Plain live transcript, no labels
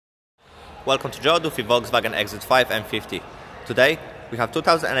Welcome to Duffy Volkswagen Exit 5 M50. Today we have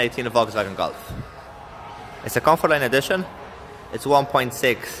 2018 Volkswagen Golf. It's a Comfort Line edition. It's 1.6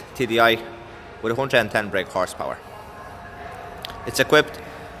 TDI with 110 brake horsepower. It's equipped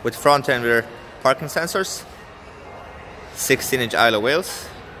with front and rear parking sensors, 16-inch alloy wheels.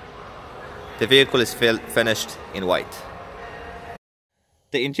 The vehicle is finished in white.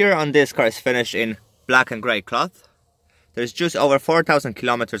 The interior on this car is finished in black and grey cloth. There's just over 4,000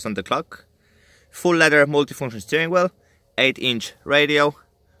 kilometers on the clock. Full leather multifunction steering wheel, 8-inch radio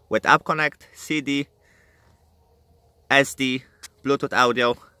with app connect, CD, SD, Bluetooth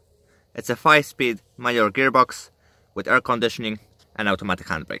audio. It's a 5-speed manual gearbox with air conditioning and automatic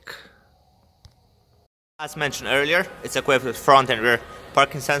handbrake. As mentioned earlier, it's equipped with front and rear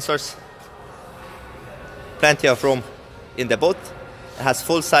parking sensors. Plenty of room in the boot. It has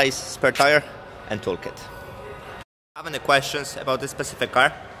full-size spare tire and toolkit. If you have any questions about this specific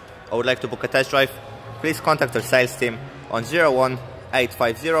car or would like to book a test drive, please contact our sales team on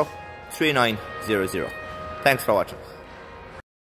 01850 3900. Thanks for watching.